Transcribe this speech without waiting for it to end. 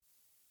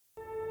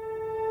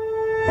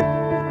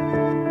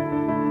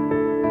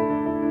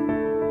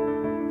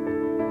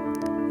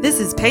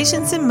is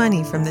Patience and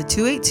Money from the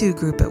 282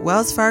 Group at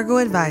Wells Fargo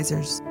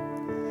Advisors.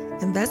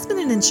 Investment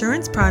and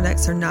insurance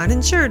products are not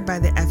insured by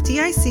the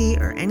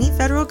FDIC or any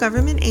federal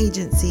government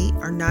agency,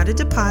 are not a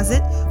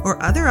deposit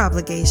or other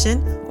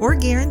obligation or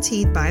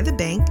guaranteed by the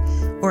bank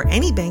or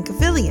any bank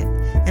affiliate,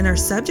 and are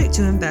subject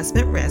to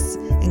investment risks,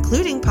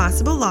 including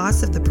possible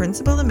loss of the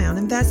principal amount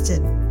invested.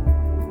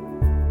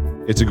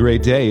 It's a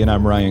great day, and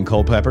I'm Ryan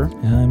Culpepper.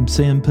 And I'm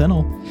Sam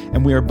Pennell.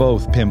 And we are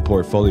both PIM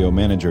portfolio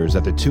managers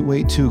at the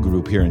 282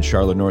 Group here in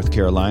Charlotte, North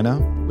Carolina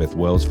with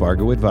Wells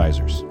Fargo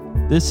Advisors.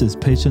 This is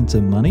Patience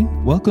and Money.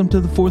 Welcome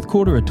to the fourth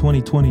quarter of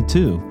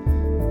 2022.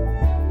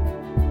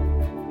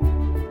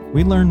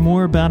 We learn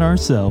more about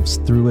ourselves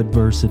through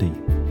adversity.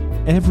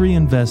 Every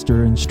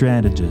investor and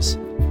strategist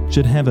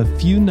should have a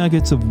few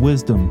nuggets of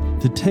wisdom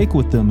to take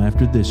with them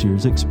after this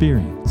year's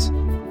experience.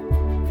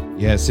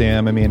 Yeah,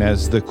 Sam,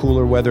 as the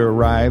cooler weather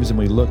arrives and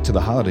we look to the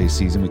holiday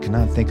season, we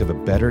cannot think of a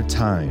better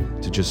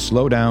time to just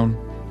slow down,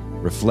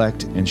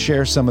 reflect, and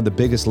share some of the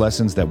biggest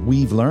lessons that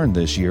we've learned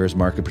this year as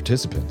market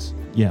participants.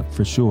 Yeah,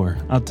 for sure.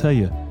 I'll tell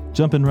you,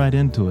 jumping right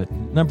into it.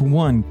 Number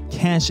one,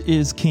 cash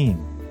is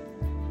king.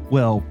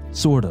 Well,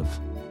 sort of.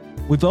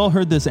 We've all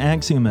heard this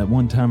axiom at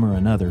one time or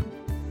another.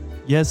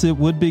 Yes, it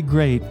would be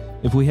great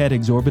if we had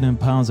exorbitant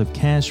piles of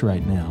cash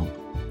right now.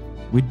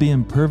 We'd be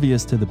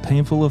impervious to the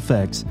painful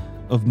effects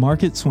of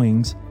market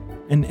swings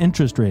and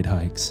interest rate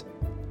hikes.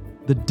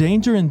 The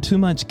danger in too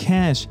much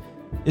cash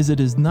is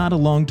it is not a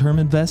long-term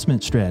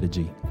investment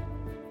strategy.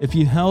 If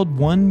you held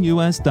 $1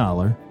 US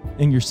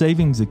in your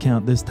savings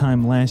account this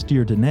time last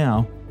year to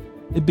now,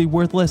 it'd be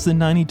worth less than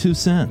 92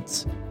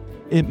 cents.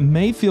 It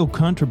may feel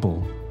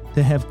comfortable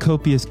to have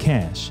copious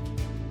cash,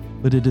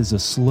 but it is a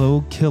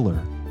slow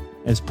killer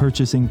as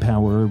purchasing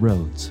power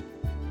erodes.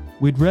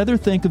 We'd rather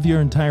think of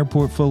your entire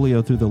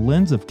portfolio through the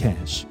lens of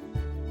cash.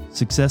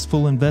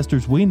 Successful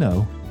investors we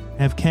know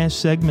have cash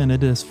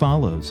segmented as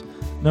follows.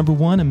 Number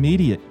one,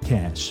 immediate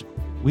cash.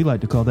 We like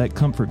to call that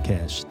comfort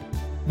cash.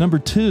 Number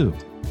two,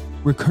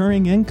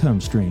 recurring income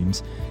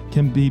streams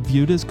can be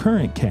viewed as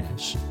current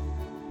cash.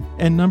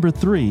 And number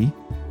three,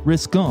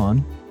 risk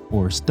on,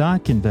 or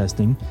stock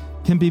investing,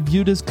 can be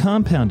viewed as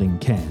compounding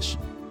cash,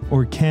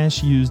 or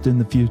cash used in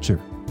the future.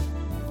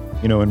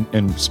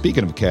 And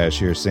speaking of cash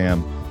here,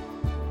 Sam,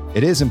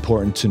 it is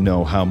important to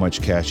know how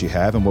much cash you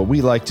have, and what we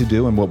like to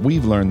do and what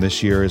we've learned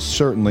this year is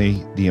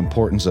certainly the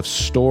importance of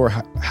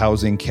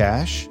housing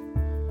cash,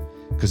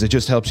 because it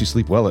just helps you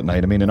sleep well at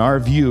night. In our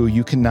view,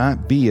 you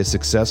cannot be a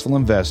successful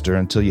investor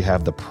until you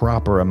have the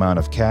proper amount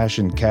of cash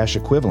and cash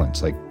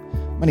equivalents, like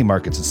money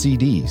markets and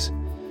CDs.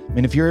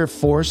 If you're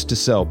forced to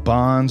sell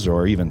bonds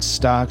or even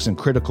stocks in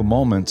critical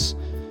moments,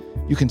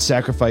 you can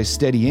sacrifice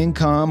steady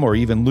income or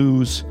even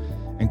lose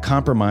and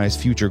compromise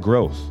future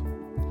growth.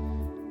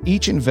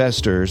 Each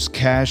investor's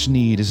cash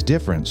need is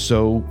different,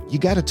 so you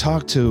got to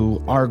talk to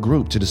our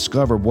group to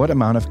discover what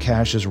amount of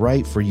cash is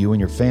right for you and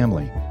your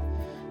family.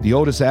 The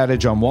oldest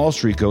adage on Wall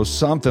Street goes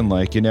something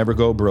like, you never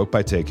go broke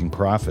by taking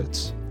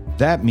profits.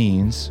 That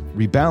means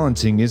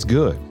rebalancing is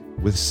good.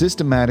 With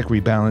systematic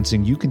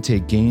rebalancing, you can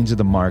take gains of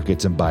the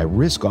markets and buy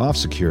risk-off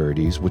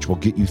securities, which will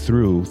get you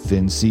through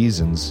thin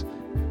seasons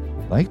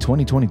like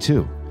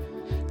 2022.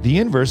 The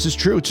inverse is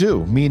true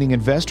too, meaning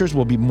investors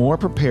will be more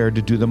prepared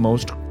to do the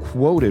most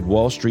quoted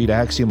Wall Street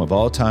axiom of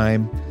all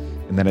time,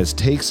 and that is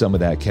take some of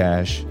that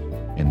cash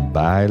and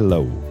buy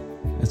low.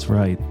 That's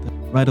right.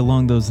 Right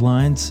along those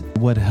lines,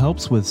 what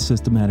helps with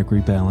systematic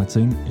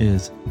rebalancing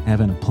is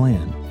having a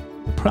plan.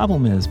 The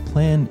problem is,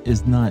 plan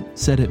is not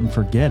set it and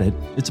forget it.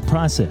 It's a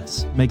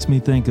process. Makes me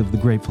think of the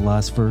great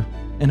philosopher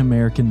and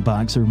American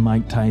boxer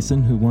Mike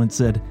Tyson, who once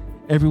said,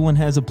 "Everyone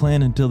has a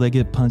plan until they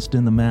get punched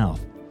in the mouth."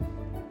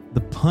 The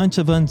punch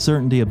of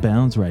uncertainty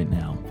abounds right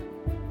now,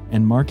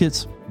 and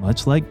markets,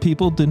 much like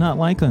people, do not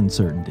like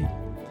uncertainty.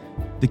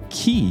 The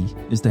key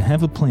is to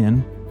have a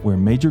plan where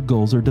major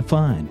goals are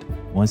defined.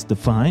 Once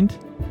defined,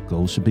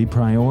 goals should be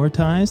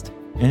prioritized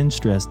and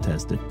stress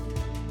tested.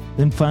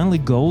 Then finally,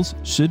 goals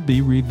should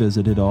be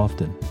revisited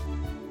often.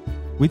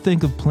 We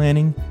think of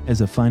planning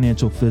as a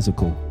financial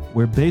physical,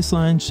 where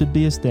baselines should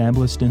be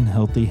established and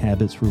healthy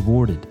habits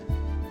rewarded.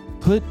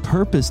 Put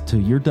purpose to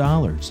your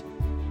dollars.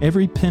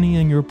 Every penny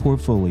in your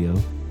portfolio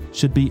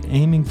should be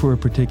aiming for a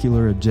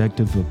particular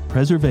objective of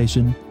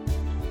preservation,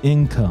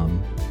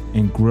 income,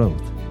 and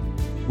growth.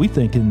 We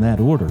think in that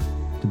order,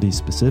 to be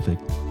specific.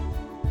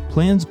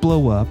 Plans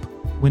blow up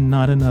when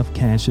not enough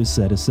cash is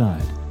set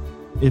aside.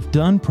 If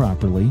done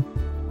properly,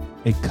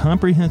 a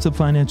comprehensive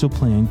financial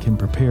plan can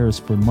prepare us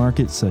for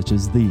markets such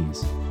as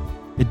these.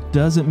 It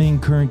doesn't mean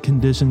current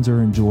conditions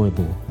are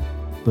enjoyable,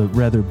 but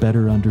rather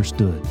better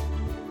understood.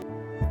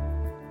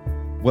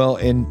 Well,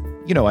 and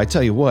I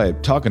tell you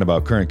what, talking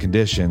about current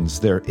conditions,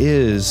 there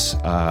is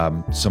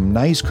some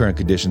nice current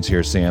conditions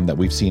here, Sam, that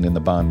we've seen in the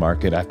bond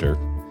market after,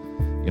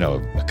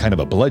 kind of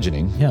a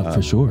bludgeoning. Yeah,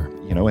 for sure.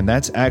 And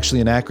that's actually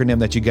an acronym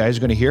that you guys are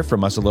going to hear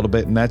from us a little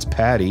bit, and that's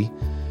PATY,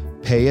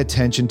 Pay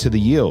Attention to the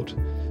Yield.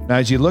 Now,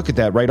 as you look at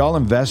that, right, all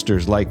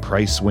investors like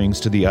price swings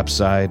to the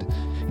upside.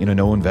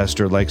 No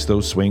investor likes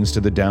those swings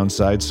to the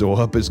downside, so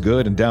up is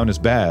good and down is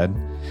bad.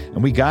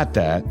 And we got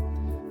that.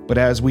 But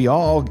as we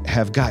all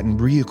have gotten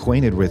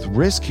reacquainted with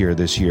risk here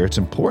this year, it's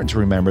important to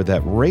remember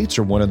that rates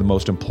are one of the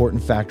most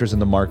important factors in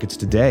the markets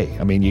today.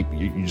 I mean,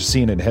 you're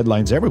seeing it in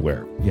headlines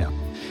everywhere. Yeah.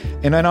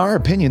 And in our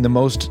opinion, the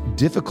most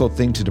difficult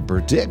thing to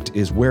predict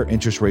is where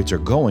interest rates are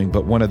going.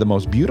 But one of the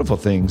most beautiful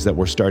things that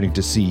we're starting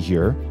to see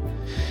here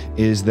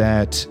is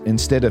that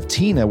instead of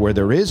TINA, where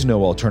there is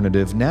no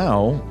alternative,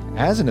 now,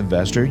 as an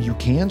investor, you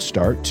can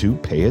start to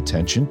pay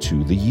attention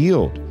to the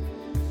yield.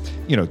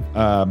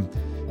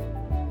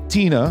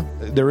 TINA,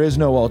 there is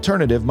no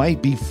alternative,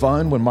 might be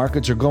fun when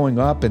markets are going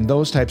up and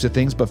those types of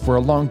things, but for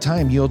a long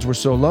time, yields were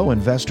so low,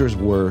 investors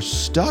were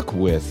stuck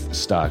with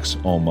stocks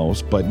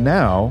almost. But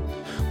now,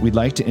 we'd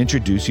like to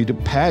introduce you to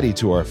PADI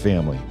to our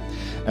family.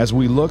 As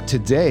we look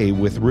today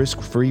with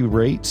risk-free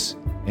rates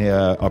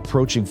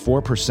approaching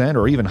 4%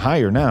 or even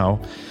higher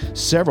now,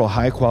 several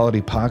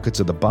high-quality pockets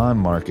of the bond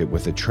market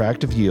with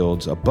attractive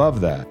yields above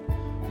that,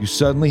 you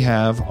suddenly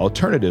have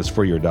alternatives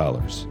for your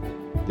dollars.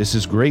 This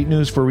is great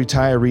news for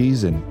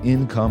retirees and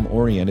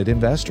income-oriented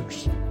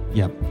investors.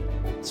 Yep,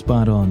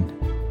 spot on.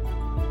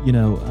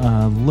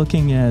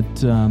 Looking at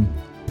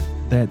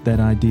that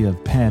idea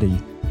of PADI,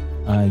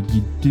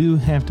 you do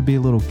have to be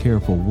a little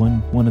careful.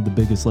 One of the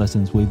biggest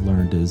lessons we've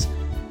learned is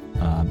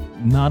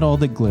not all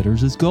that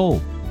glitters is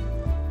gold.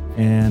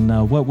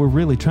 And what we're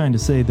really trying to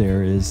say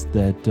there is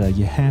that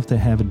you have to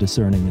have a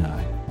discerning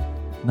eye.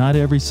 Not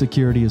every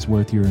security is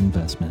worth your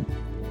investment.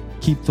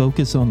 Keep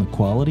focus on the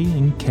quality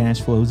and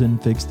cash flows in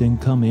fixed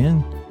income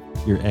and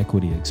your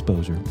equity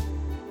exposure.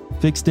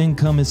 Fixed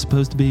income is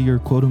supposed to be your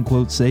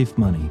quote-unquote safe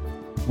money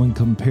when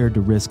compared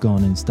to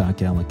risk-on and stock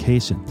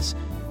allocations.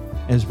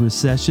 As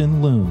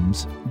recession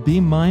looms, be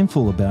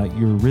mindful about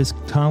your risk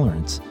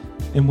tolerance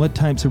and what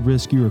types of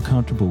risk you are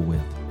comfortable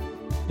with.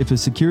 If a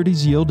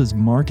security's yield is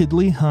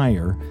markedly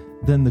higher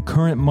than the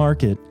current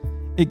market,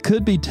 it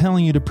could be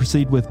telling you to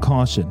proceed with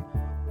caution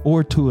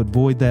or to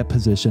avoid that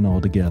position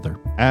altogether.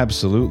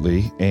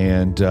 Absolutely.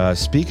 And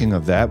speaking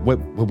of that, what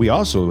we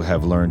also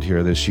have learned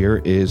here this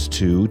year is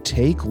to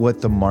take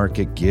what the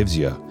market gives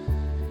you.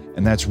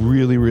 And that's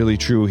really, really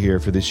true here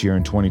for this year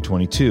in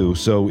 2022.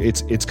 So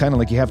it's kind of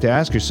like you have to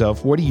ask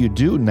yourself, what do you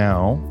do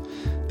now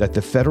that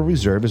the Federal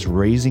Reserve is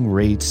raising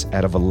rates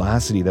at a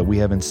velocity that we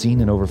haven't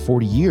seen in over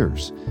 40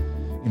 years?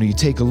 You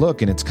take a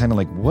look and it's kind of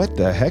like, what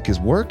the heck is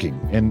working?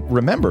 And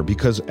remember,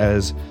 because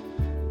as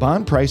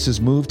bond prices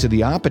move to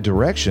the opposite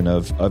direction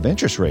of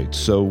interest rates,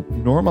 so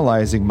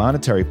normalizing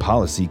monetary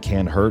policy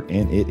can hurt,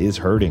 and it is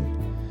hurting.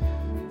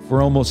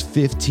 For almost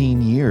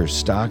 15 years,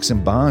 stocks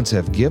and bonds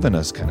have given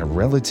us kind of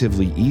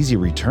relatively easy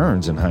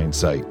returns in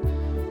hindsight.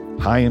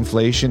 High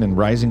inflation and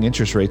rising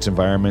interest rates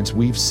environments,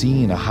 we've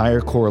seen a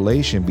higher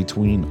correlation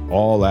between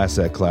all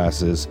asset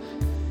classes,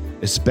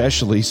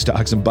 especially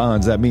stocks and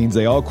bonds. That means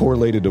they all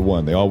correlated to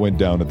one. They all went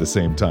down at the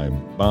same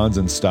time. Bonds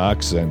and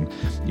stocks, and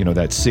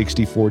that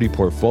 60-40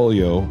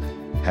 portfolio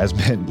has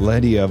been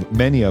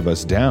many of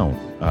us down.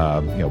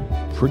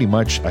 Pretty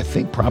much, I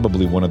think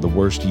probably one of the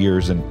worst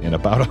years in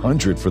about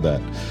 100 for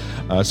that.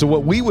 So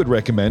what we would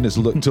recommend is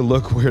to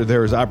look where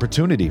there is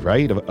opportunity,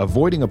 right?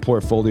 Avoiding a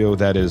portfolio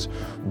that is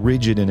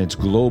rigid in its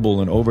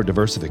global and over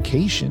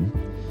diversification.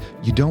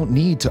 You don't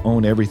need to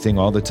own everything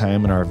all the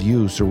time in our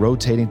view, so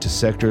rotating to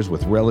sectors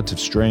with relative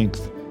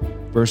strength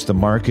versus the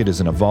market is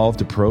an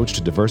evolved approach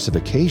to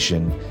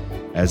diversification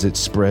as it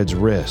spreads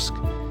risk.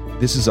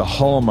 This is a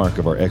hallmark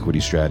of our equity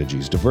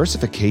strategies.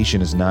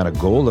 Diversification is not a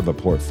goal of a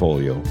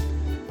portfolio.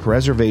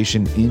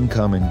 Preservation,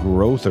 income, and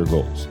growth are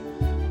goals.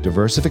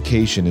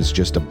 Diversification is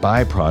just a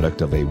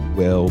byproduct of a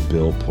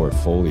well-built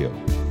portfolio.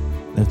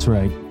 That's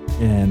right.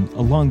 And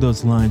along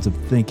those lines of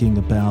thinking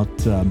about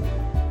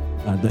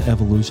the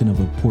evolution of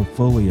a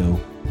portfolio,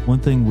 one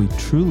thing we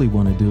truly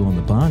want to do on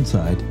the bond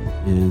side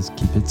is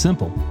keep it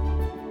simple.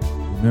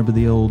 Remember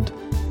the old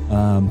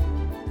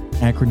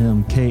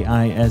acronym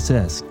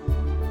KISS.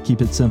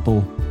 Keep it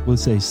simple. We'll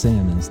say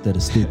SAM instead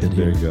of stupid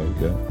here. There you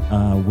go.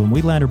 When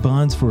we ladder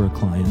bonds for a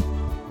client,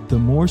 the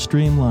more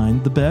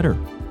streamlined, the better.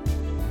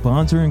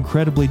 Bonds are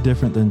incredibly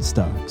different than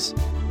stocks.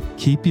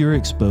 Keep your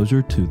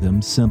exposure to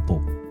them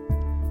simple.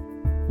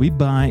 We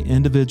buy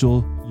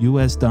individual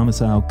U.S.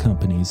 domiciled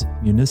companies,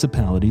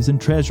 municipalities, and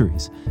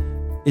treasuries.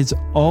 It's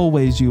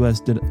always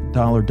U.S.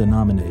 dollar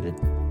denominated,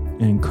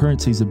 and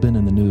currencies have been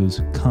in the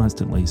news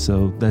constantly,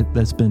 so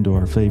that's been to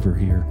our favor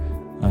here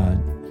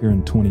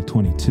in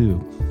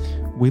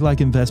 2022. We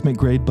like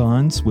investment-grade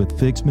bonds with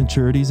fixed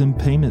maturities and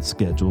payment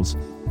schedules.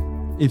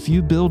 If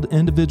you build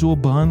individual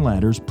bond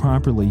ladders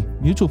properly,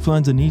 mutual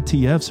funds and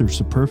ETFs are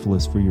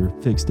superfluous for your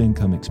fixed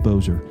income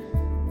exposure.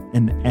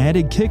 An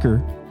added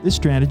kicker, this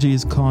strategy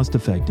is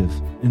cost-effective,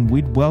 and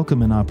we'd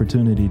welcome an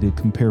opportunity to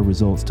compare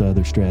results to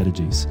other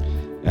strategies.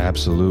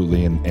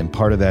 Absolutely, and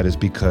part of that is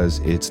because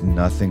it's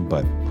nothing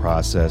but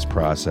process,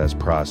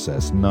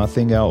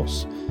 nothing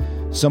else.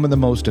 Some of the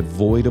most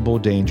avoidable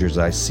dangers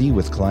I see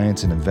with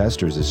clients and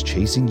investors is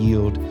chasing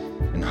yield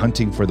and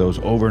hunting for those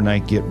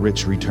overnight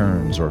get-rich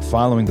returns or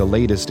following the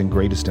latest and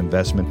greatest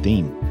investment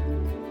theme.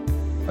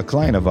 A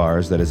client of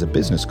ours that is a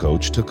business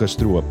coach took us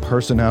through a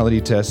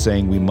personality test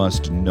saying we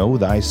must know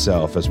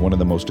thyself as one of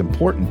the most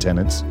important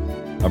tenets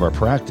of our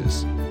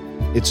practice.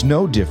 It's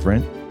no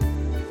different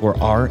for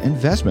our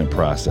investment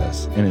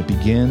process, and it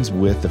begins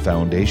with the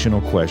foundational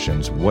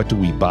questions. What do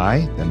we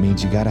buy? That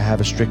means you got to have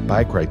a strict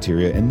buy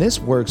criteria, and this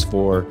works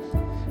for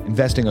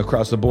investing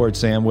across the board,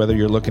 Sam, whether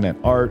you're looking at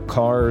art,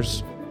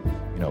 cars,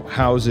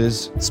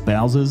 houses,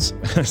 spouses,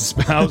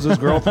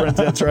 girlfriends.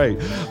 That's right.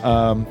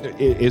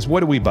 Is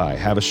what do we buy?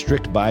 Have a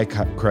strict buy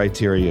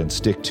criteria and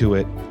stick to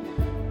it.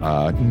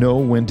 Know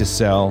when to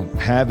sell.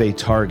 Have a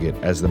target,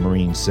 as the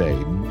Marines say.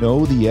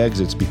 Know the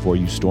exits before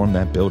you storm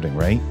that building,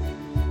 right?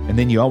 And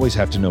then you always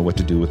have to know what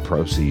to do with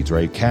proceeds,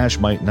 right? Cash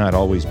might not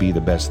always be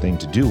the best thing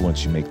to do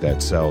once you make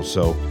that sell.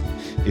 So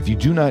if you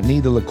do not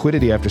need the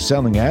liquidity after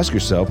selling, ask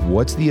yourself,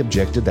 what's the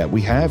objective that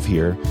we have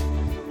here?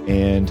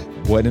 And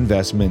what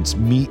investments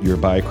meet your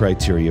buy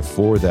criteria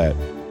for that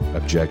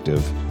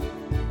objective?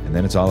 And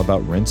then it's all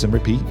about rinse and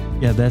repeat.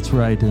 Yeah, that's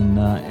right. And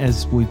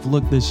as we've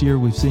looked this year,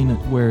 we've seen it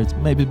where it's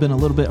maybe been a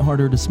little bit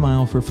harder to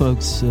smile for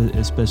folks,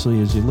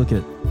 especially as you look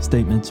at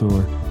statements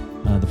or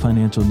the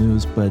financial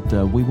news. But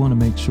we want to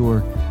make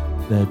sure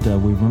that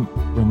we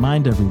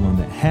remind everyone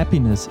that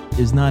happiness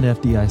is not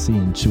FDIC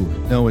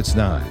insured. No, it's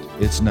not.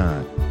 It's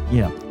not.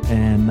 Yeah.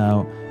 And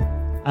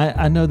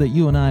I know that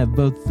you and I have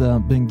both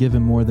been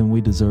given more than we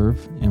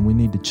deserve, and we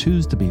need to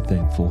choose to be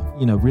thankful.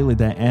 Really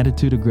that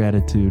attitude of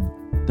gratitude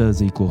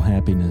does equal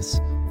happiness,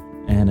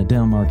 and a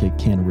down market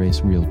can't erase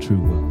real true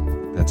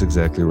wealth. That's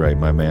exactly right,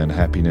 my man.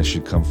 Happiness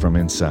should come from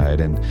inside.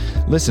 And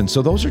listen,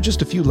 so those are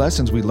just a few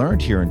lessons we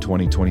learned here in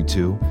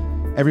 2022.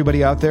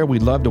 Everybody out there,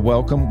 we'd love to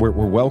welcome. We're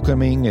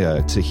welcoming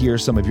to hear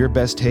some of your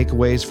best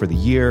takeaways for the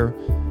year.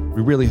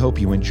 We really hope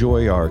you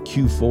enjoy our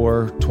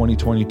Q4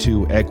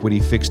 2022 equity,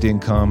 fixed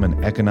income,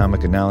 and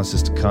economic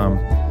analysis to come.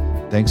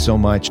 Thanks so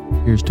much.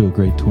 Here's to a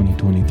great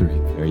 2023.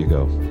 There you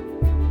go.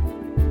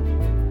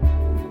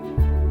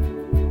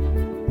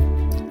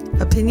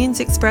 Opinions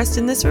expressed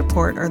in this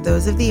report are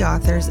those of the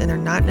authors and are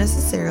not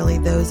necessarily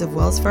those of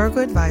Wells Fargo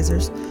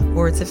Advisors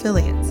or its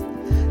affiliates.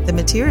 The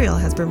material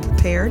has been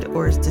prepared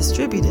or is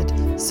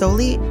distributed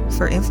solely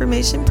for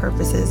information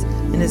purposes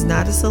and is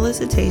not a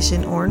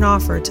solicitation or an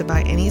offer to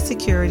buy any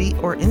security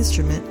or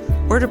instrument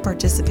or to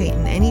participate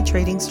in any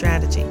trading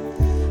strategy.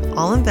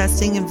 All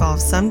investing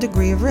involves some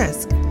degree of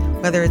risk,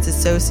 whether it's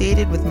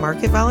associated with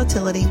market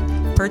volatility,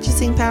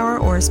 purchasing power,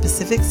 or a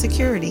specific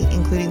security,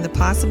 including the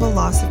possible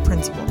loss of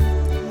principal.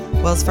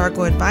 Wells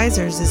Fargo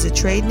Advisors is a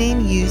trade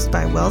name used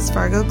by Wells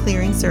Fargo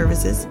Clearing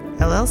Services,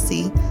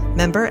 LLC,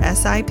 member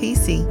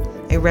SIPC,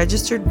 a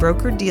registered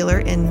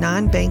broker-dealer and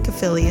non-bank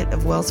affiliate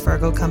of Wells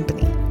Fargo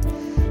Company.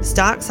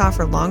 Stocks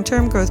offer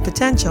long-term growth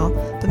potential,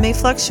 but may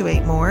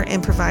fluctuate more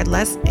and provide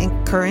less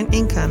current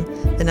income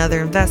than other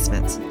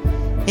investments.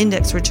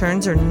 Index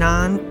returns are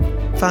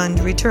non-fund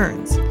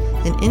returns.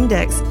 An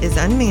index is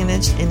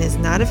unmanaged and is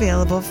not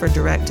available for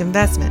direct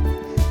investment.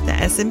 The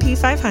S&P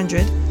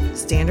 500,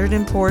 Standard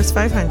 & Poor's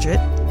 500,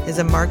 is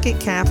a market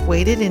cap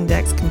weighted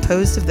index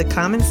composed of the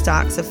common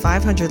stocks of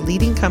 500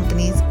 leading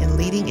companies and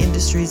leading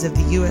industries of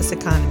the U.S.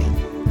 economy.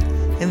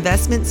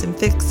 Investments in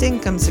fixed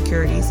income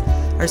securities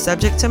are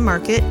subject to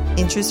market,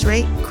 interest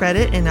rate,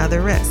 credit, and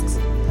other risks.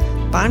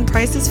 Bond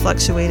prices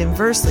fluctuate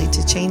inversely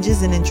to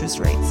changes in interest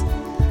rates.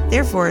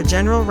 Therefore, a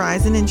general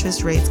rise in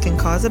interest rates can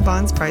cause a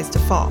bond's price to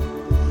fall.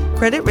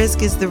 Credit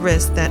risk is the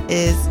risk that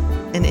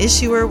an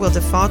issuer will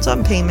default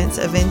on payments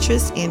of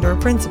interest and/or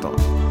principal.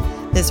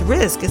 This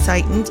risk is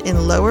heightened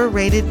in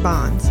lower-rated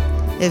bonds.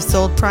 If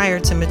sold prior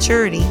to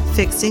maturity,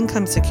 fixed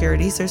income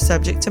securities are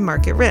subject to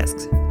market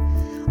risks.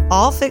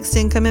 All fixed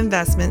income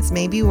investments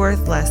may be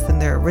worth less than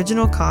their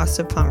original cost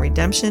upon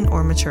redemption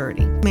or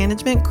maturity.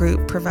 Management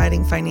Group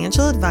providing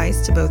financial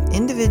advice to both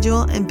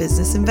individual and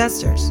business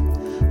investors.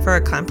 For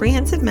a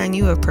comprehensive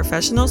menu of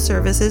professional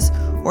services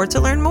or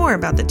to learn more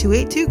about the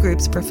 282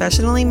 Group's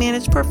professionally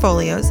managed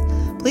portfolios,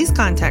 please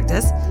contact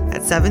us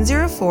at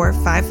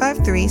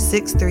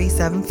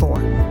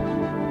 704-553-6374.